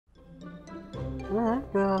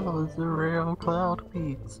That girl is a real cloud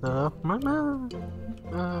pizza. Oh no!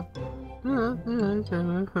 No, no,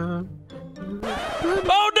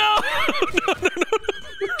 no.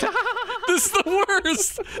 This is the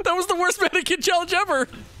worst. That was the worst mannequin challenge ever.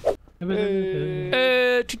 Hey.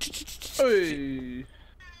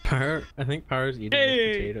 I think Power's eating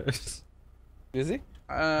his potatoes. Is he?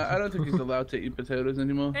 I don't think he's allowed to eat potatoes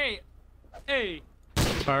anymore. Hey.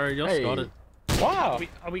 Power, you're Scottish. Wow.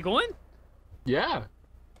 Are we going? Yeah.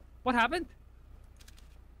 What happened?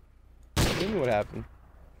 Tell me what happened.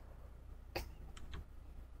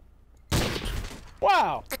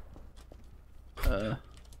 Wow.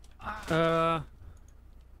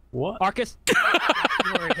 What? Arcus.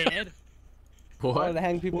 Your head. Wanted to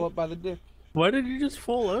hang people up by the dick. Why did you just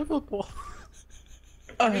fall over, Paul?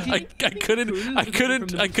 I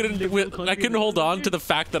couldn't hold on to the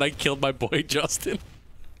fact that I killed my boy Justin.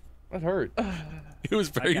 That hurt. It was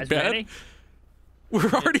very bad. Ready? We're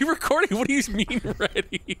already recording. What do you mean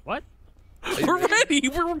ready? What? We're ready.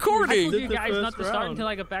 We're I told recording. you guys first not to start round. until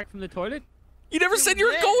I got back from the toilet. You never said you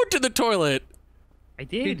were going to the toilet. I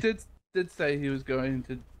He did. did say he was going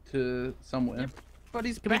to somewhere. But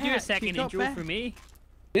he's Can we do a second intro for me?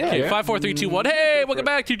 Yeah. Okay, 5, 4, 3, 2, 1. Hey, welcome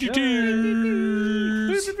back to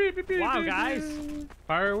GG. Wow, guys.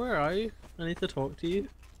 Power, where are you? I need to talk to you.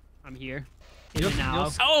 I'm here. You're, Now.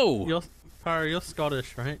 Oh. Power, you're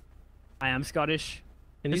Scottish, right? I am Scottish.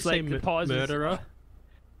 Can you Just say like the pauses. murderer?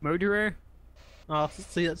 Murderer. Oh,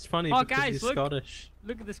 see, that's funny Oh, because guys, he's look. Scottish.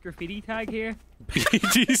 Look at this graffiti tag here.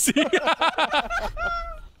 BTC.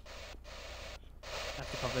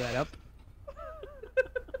 Have to cover that up.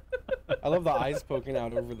 I love the eyes poking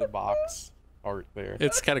out over the box art there.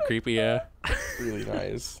 It's kind of creepy, yeah. Really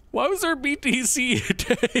nice. Why was there a BTC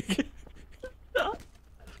tag?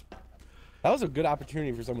 That was a good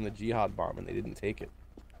opportunity for someone to jihad bomb, and they didn't take it.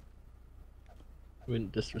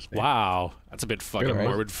 Wouldn't disrespect. Wow, that's a bit fucking right.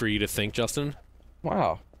 morbid for you to think, Justin.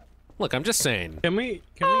 Wow. Look, I'm just saying. Can we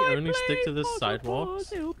only stick to the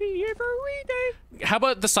sidewalks? How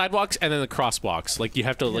about the sidewalks and then the crosswalks? Like you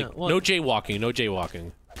have to like what? no jaywalking, no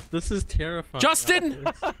jaywalking. This is terrifying. Justin!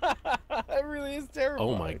 That really is terrible.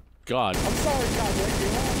 Oh my god. I'm sorry, God.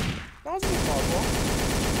 That was a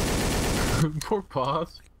good Poor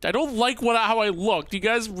paws. I don't like how I looked. You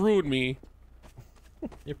guys ruined me.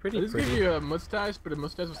 You're pretty I just gave pretty. you a mustache, but the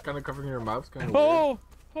mustache was kind of covering your mouth. Kind of Oh,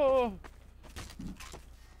 oh.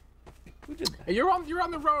 Who did that? Hey, you're on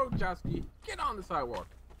the road, Josky. Get on the sidewalk.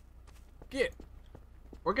 Get.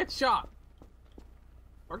 Or get shot.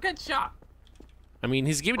 Or get shot. I mean,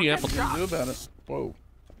 he's giving you ample. Get shot. Do about it. Whoa.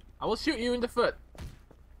 I will shoot you in the foot.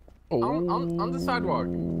 Oh. On the sidewalk.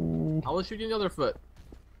 I will shoot you in the other foot.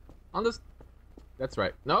 On this. That's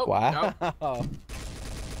right. Nope. Wow. Nope.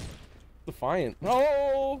 Defiant.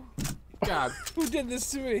 Oh. God. Who did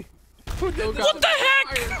this to me? Who did Oh, this? God. What the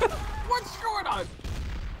heck? What's going on?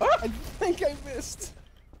 I think I missed.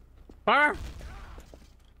 Arr!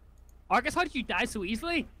 Arcus, how did you die so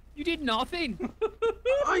easily? You did nothing.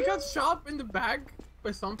 I got shot in the back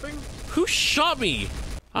by something. Who shot me?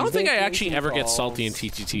 I don't think I actually Duncan ever get calls. salty in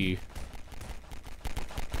TTT.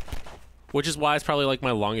 Which is why it's probably like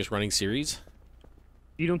my longest running series.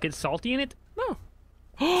 You don't get salty in it? No.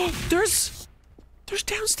 Oh, there's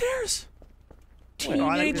downstairs. Oh, I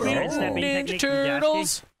like Teenage the Mutant sidestepping Ninja technique from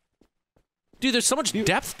Turtles. Dude, there's so much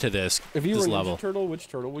depth to this If you this were a level. Ninja Turtle, which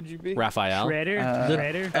turtle would you be? Raphael. Shredder.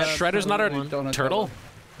 Shredder. Shredder's not a Donatello. turtle.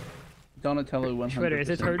 Donatello 100%. Shredder is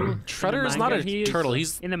a turtle. Shredder is not a turtle.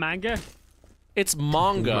 He's in the manga. it's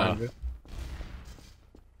manga.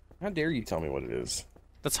 How dare you tell me what it is?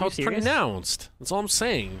 That's how You it's serious? pronounced. That's all I'm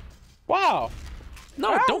saying. Wow.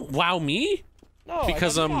 No, don't wow me No.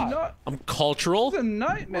 because I I'm got shot. I'm cultural. It's a I'm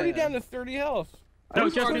nightmare. already down to 30 health. No,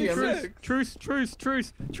 was just already at truce.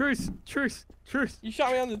 You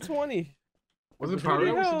shot me on the 20. Was it Pretty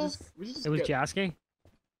Power? health. We should just It was get... Jasky.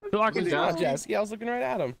 So Arcus, Was it Not Jasky? Jasky. I was looking right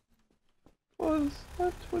at him. Was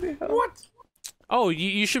that 20 health? What? Oh,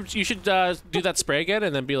 you should do that spray again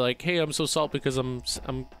and then be like, hey, I'm so salt because I'm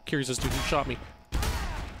curious as to who shot me.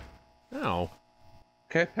 Ow.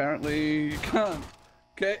 Okay, apparently you can't.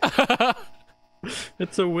 Okay.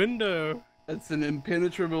 It's a window. It's an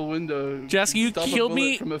impenetrable window. Jessica, you Stop a killed bullet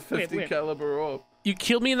me- from a 50 wait. caliber orb. You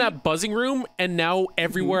killed me in that buzzing room, and now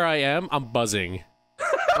everywhere I am, I'm buzzing.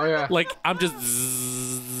 Oh yeah. Like I'm just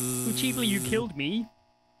so cheaply you killed me.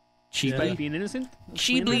 cheaply. Like being innocent.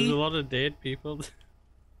 Cheaply. There's a lot of dead people.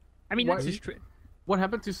 I mean, Why- that's just What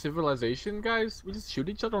happened to civilization, guys? We just shoot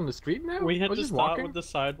each other on the street now? We I had was to just start walking. with the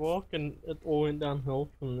sidewalk, and it all went downhill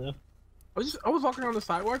from there. I was walking on the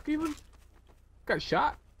sidewalk even. Got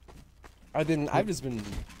shot. I've just been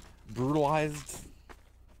brutalized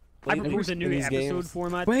I late propose a in new these episode games.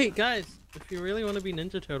 format. Wait, guys, if you really want to be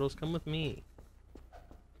Ninja Turtles, come with me.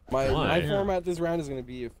 My Why? format this round is gonna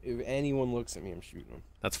be if anyone looks at me, I'm shooting them.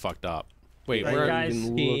 That's fucked up. Wait, Right, where? guys.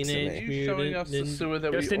 Even looks at Teenage me. Are you showing us the Mutant sewer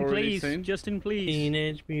that we Justin, already please. seen? Justin, please.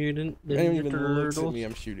 Teenage Mutant If anyone Ninja even looks at Turtles. me,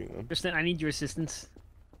 I'm shooting them. Justin, I need your assistance.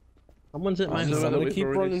 Someone's at my Also, I'm that house. gonna we've keep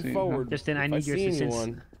already running seen, huh? forward. Justin, I If need your see assistance.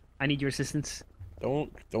 anyone, I need your assistance.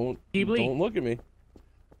 don't Ghibli? look at me.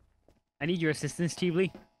 I need your assistance,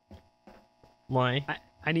 Ghibli. Why?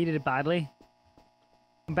 I needed it badly.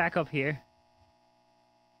 I'm back up here.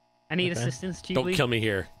 I need Okay. assistance, Ghibli. Don't kill me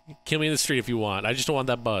here. Kill me in the street if you want. I just don't want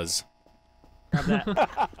that buzz. Grab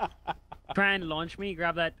that. Try and launch me.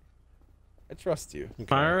 Grab that. I trust you. Okay.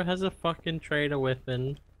 Pyro has a fucking traitor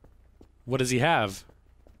weapon. What does he have?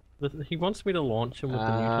 He wants me to launch him with the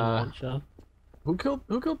Newton launcher. Who killed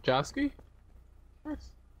Josky?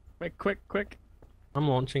 Nice. Quick. I'm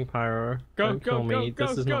launching Pyro. Go, Don't go, kill go, me. go,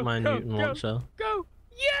 This is go, not my go, Newton go. launcher. Go.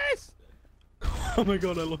 Yes! Oh my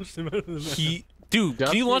god, I launched him out of the map. Dude,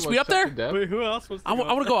 can you Josky launch me was up there? such a death. Wait, who else was I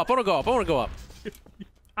want to go up. I want to go up. I want to go up.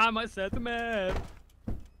 I must set the map.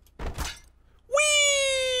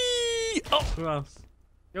 Whee! Oh, Who else?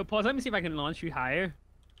 Yo, pause. Let me see if I can launch you higher.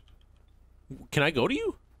 can I go to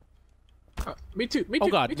you? Me too. Me too. Oh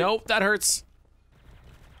god, me too. nope, that hurts.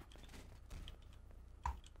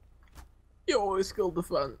 You always killed the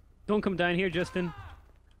fun. Don't come down here, Justin.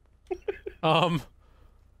 Um.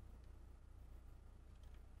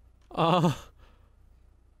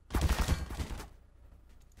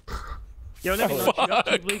 Yo, let me launch you up, Fuck.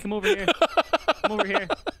 Ghibli. Come over here. Come over here.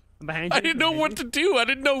 I'm behind you. I didn't know what to do. I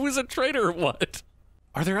didn't know who's a traitor or what.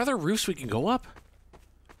 Are there other roofs we can go up?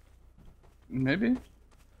 Maybe.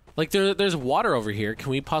 Like there's water over here. Can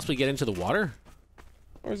we possibly get into the water?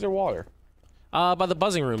 Where's there water? By the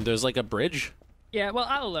buzzing room, there's like a bridge. Yeah, well,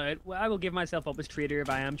 I'll allow it. Well, I will give myself up as traitor if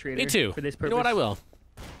I am traitor. Me too. For this You purpose. know what? I will.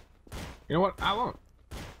 You know what? I won't.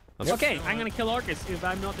 Okay, I'm gonna kill Arcus if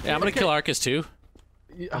I'm not the traitor. Yeah, I'm gonna kill Arcus too.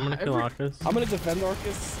 I'm gonna kill Arcus. I'm gonna defend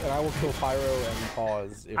Arcus, and I will kill Pyro and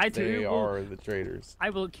Pause if I too they will- are the traitors. I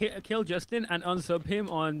will kill Justin and unsub him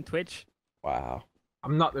on Twitch. Wow.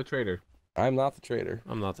 I'm not the traitor. I'm not the traitor.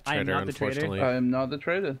 I'm not the I am traitor, not the traitor. unfortunately. I am not the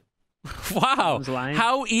traitor. Wow, Someone's lying.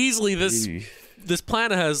 how easily this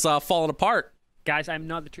plan has fallen apart. Guys, I'm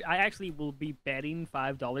not the traitor. I actually will be betting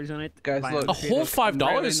 $5 on it. Guys, if I am look. the A whole traitor.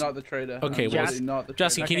 I'm really $5? not the traitor. Okay, I'm well, really not the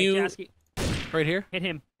Jesse, traitor. can you- Jasky, Right here. hit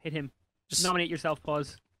him? Hit him. Just- Nominate yourself.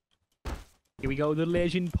 Pause. Here we go. The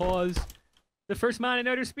legend. Pause. The first man in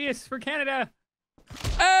outer space for Canada.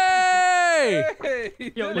 Hey! Hey!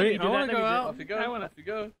 Yo, let Wait, me do I that. wanna let me go do out. that. Off you go. I wanna... Off you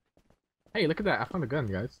go. Hey, look at that. I found a gun,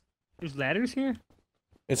 guys. There's ladders here. Can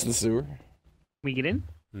It's the sewer. we get in?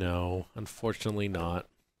 No, unfortunately not.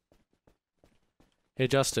 Hey,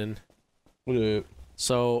 Justin. What up?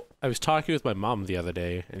 So I was talking with my mom the other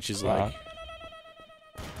day, and she's like,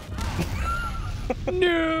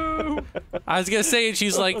 No. I was gonna say, and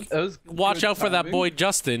she's like, That was watch good out for that timing. boy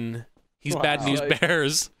Justin. He's bad Wow. news Like-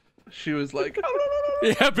 bears. She was like,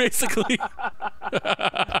 Yeah, basically.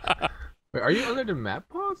 Wait, are you under the map,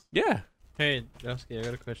 pause? Yeah. Hey, Josky, I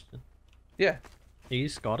got a question. yeah, Are you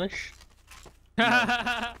Scottish?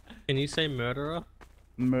 Can you say murderer?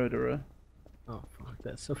 murderer. Oh fuck,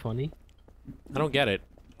 that's so funny. I don't get it.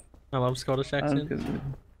 I love Scottish I don't accent. get it.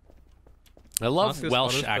 I love Ask a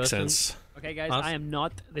Welsh Scottish person. accents. Okay, guys, Us? I am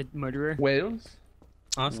not the murderer. Wales?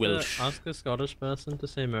 Welsh. Ask a Scottish person to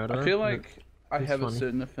say murderer. I feel like I It's have a funny.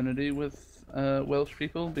 certain affinity with Welsh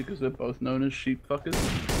people because they're both known as sheep fuckers.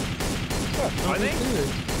 Are they?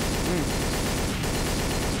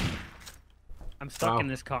 I'm stuck Wow. in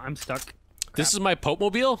this car. I'm stuck. This is my Pope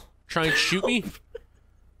mobile. Try and shoot me.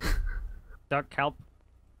 Stuck. Help.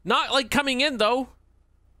 Not like coming in though.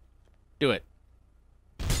 Do it.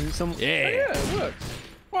 Some... Yeah. Yeah, it works.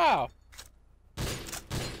 Wow.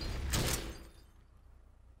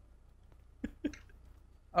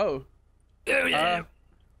 Oh. yeah.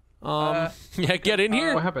 Yeah, get in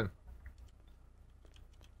here. What happened?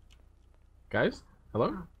 Guys?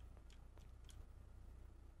 Hello?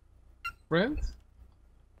 Friends?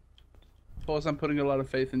 Pause, I'm putting a lot of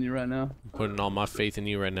faith in you right now. I'm putting all my faith in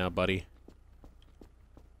you right now, buddy.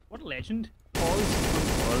 What a legend.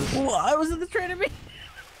 Pause. Why was it the traitor me?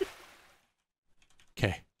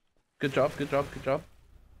 Okay. Good job, good job, good job.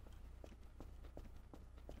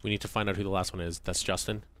 We need to find out who the last one is. That's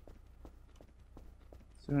Justin.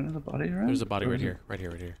 Is there another body around? There's a body Or right is it- here. Right here,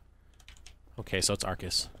 right here. Okay, so it's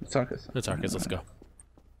Arcus. It's Arcus. It's Arcus. Let's go.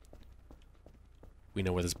 We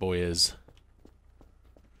know where this boy is.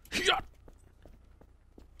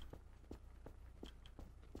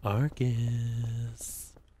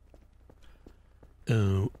 Arcus.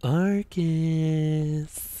 Oh, Arcus.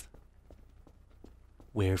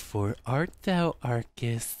 Wherefore art thou,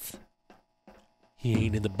 Arcus? He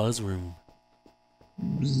ain't in the buzz room.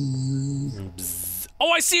 Bzz. Oh,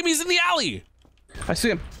 I see him. He's in the alley. I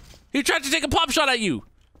see him. He tried to take a pop shot at you.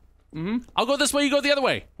 Mm-hmm. I'll go this way. You go the other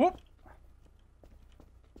way. Whoop.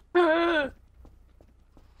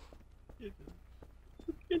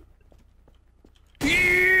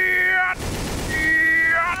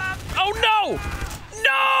 Oh no!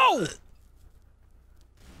 No!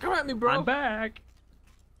 Come at me, bro. I'm back.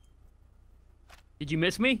 Did you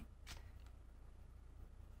miss me?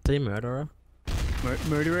 Say murderer.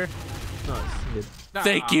 Murderer? No, it's Nah.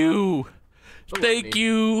 Thank you. Don't Thank let me.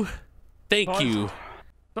 you. Thank you.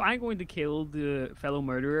 So I'm going to kill the fellow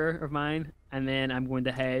murderer of mine, and then I'm going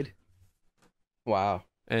to head. Wow.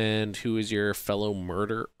 And who is your fellow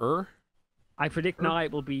murderer? I predict now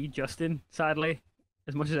it will be Justin, sadly.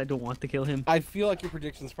 As much as I don't want to kill him. I feel like your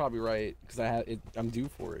prediction's probably right because I'm due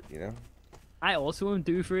for it. You know. I also am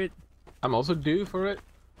due for it. I'm also due for it.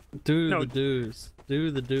 do No. the dues. Do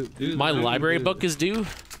the do. do My do the library dues. book is due,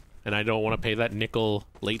 and I don't want to pay that nickel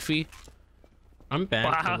late fee. I'm banned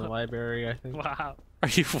Wow. from the library. I think. Wow. Are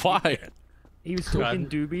you? Why? He was smoking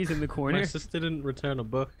God. doobies in the My corner. sister didn't return a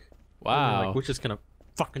book. And they're Wow. Like, we're just gonna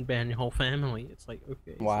fucking ban your whole family. It's like,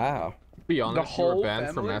 okay. so- Wow. Be honest, The you were whole banned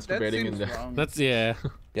family? from That masturbating in seems the. wrong. That's yeah.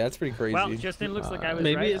 Yeah, that's pretty crazy. Well, Justin looks like I was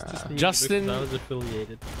Maybe right. it's just me Justin- because I was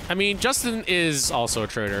affiliated. I mean, Justin is also a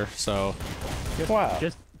traitor, so wow.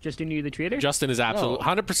 Justin, you the traitor? Justin is absolutely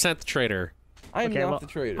No. 100% the traitor. I am Okay, not well, the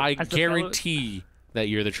traitor. I As the fellow- guarantee that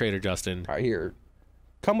you're the traitor, Justin. All right, here.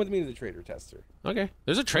 Come with me to the traitor tester. Okay.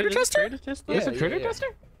 There's a traitor Traitor tester? tester? There's a Yeah, traitor yeah, yeah. tester?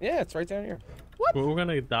 Yeah, it's right down here. We're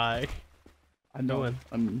gonna die. I know.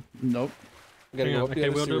 Going. Nope. We gotta Hang go on. up the Okay,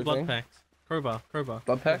 other we'll do sewer blood thing. packs. Crowbar.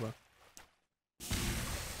 Blood pack? crowbar.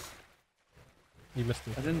 You missed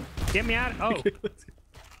me. I didn't. Get me out. Oh.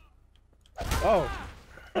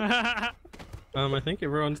 Oh. I think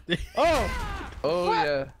everyone's dead. Oh. Oh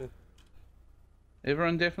yeah.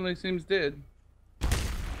 Everyone definitely seems dead.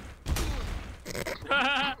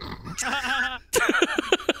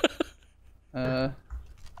 Uh.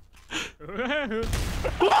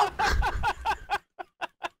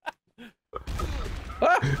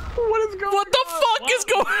 What is going What the fuck is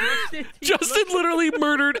going on? Justin literally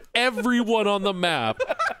murdered everyone on the map,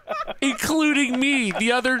 including me,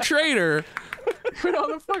 the other traitor. on?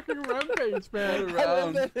 On a fucking rampage, man. I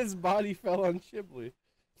love that his body fell on Shibley.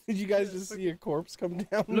 Did you guys just see a corpse come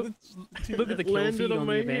down? Look at the kill Landed feed on on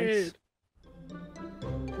my the events.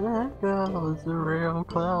 That girl is a real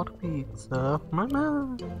cloud pizza. Oh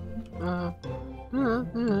no!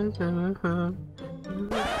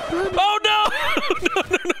 No.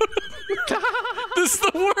 This is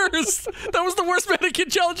the worst. That was the worst mannequin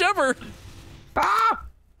challenge ever. Ah!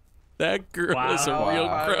 That girl is a Wow. real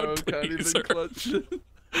I crowd can't even pleaser. clutch.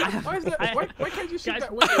 Why is that? Why can't you shoot Guys-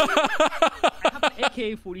 that window? I have an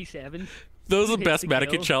AK-47 That was the Hits best the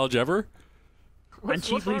mannequin kill. challenge ever. and What's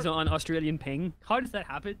Cheaply's wrong? on Australian ping. How does that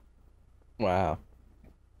happen? Wow.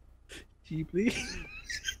 Cheaply.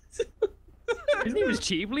 His name is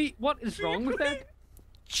Cheaply? What is wrong with that?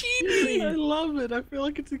 I love it. I feel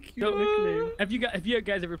like it's a cute nickname. Have you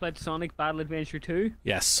guys ever played Sonic Battle Adventure 2?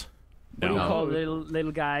 Yes. What do you No. call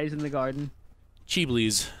little guys in the garden?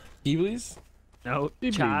 Cheeblies. Eebleys? No,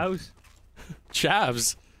 Cheeblies. chows.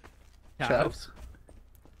 Chavs. Chaps.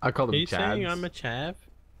 I call Are them you saying chads. I'm a chav?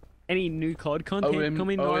 Any new COD content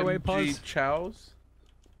coming our way, pause? Chows.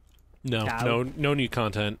 No, Cow. no new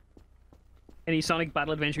content. Any Sonic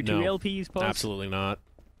Battle Adventure 2 No. LPs, pause? Absolutely not.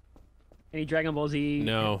 Any Dragon Ball Z?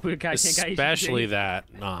 No. Budokai Tenkaichi Especially 3?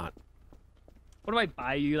 that. Not. What if I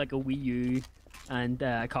buy you like a Wii U and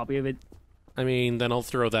a copy of it? I mean, then I'll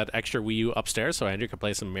throw that extra Wii U upstairs so Andrew can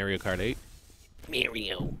play some Mario Kart 8.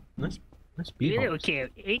 Mario. Nice beat. Kart.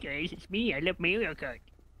 Hey guys, it's me. I love Mario Kart.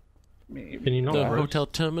 Can you not The roast hotel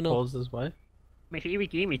terminal. Paul's his wife? My favorite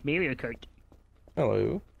game is Mario Kart.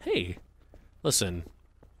 Hello. Hey, listen.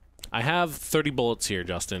 I have 30 bullets here,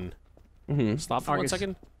 Justin. Mm-hmm. Stop for 1 Argus.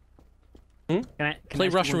 second. Can I Play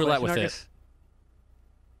ask you Russian one roulette question, with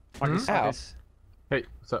Argus? Argus, Ow. Argus, Hey,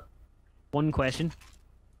 what's up? one question.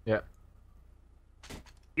 Yeah,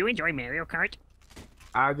 You enjoy Mario Kart?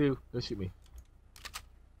 I do. Don't shoot me.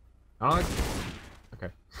 Oh, okay.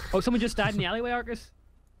 Oh, someone just died in the alleyway, Argus.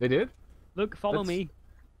 They did? Look, follow Let's- me.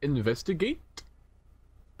 Investigate?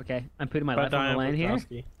 Okay, I'm putting my life But on the line here.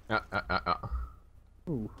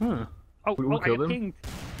 Ooh, huh. Oh, Who I killed got him? pinged.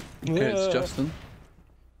 Okay, it's Justin.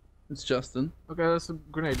 It's Justin. Okay, there's a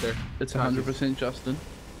grenade there. It's 100% Justin.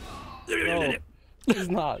 No, he's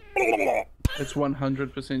not. It's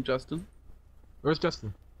 100% Justin. Where's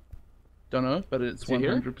Justin? Don't know, but it's Is he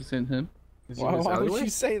here? 100% him. Is he in Why, this why would alleyway? you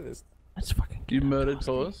say this? Let's fucking. You murdered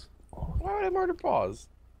Paws. Why would I murder Paws?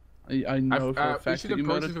 I know for a We fact should that you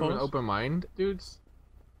approach murdered this with an Paws. open mind, dudes.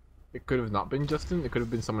 It could have not been Justin. It could have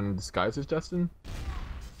been someone in disguise as Justin.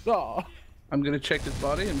 Oh. I'm gonna check his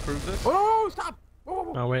body and prove this. Oh, stop! Whoa, whoa,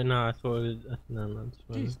 whoa. Oh wait, no, I thought it was... No, that's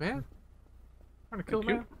fine. Jeez, man. Trying to kill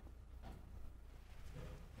Thank him, man.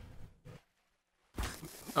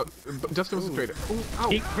 Oh, but Justin was a traitor. Oh,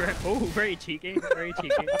 ow. Oh, very cheeky. Very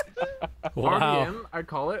cheeky. Wow. RDM, I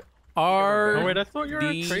call it. Oh wait, I thought you were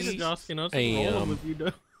a D- traitor, Justin. I was just AM. rolling with you,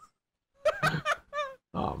 though.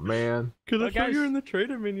 Oh, man. Because Well, I thought guys, you were in the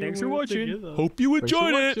traitor menu. thanks when for we were watching. together. Hope you Thanks for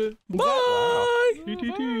enjoyed it. watching. Bye.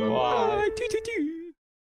 Doo-doo-doo. Bye. Bye.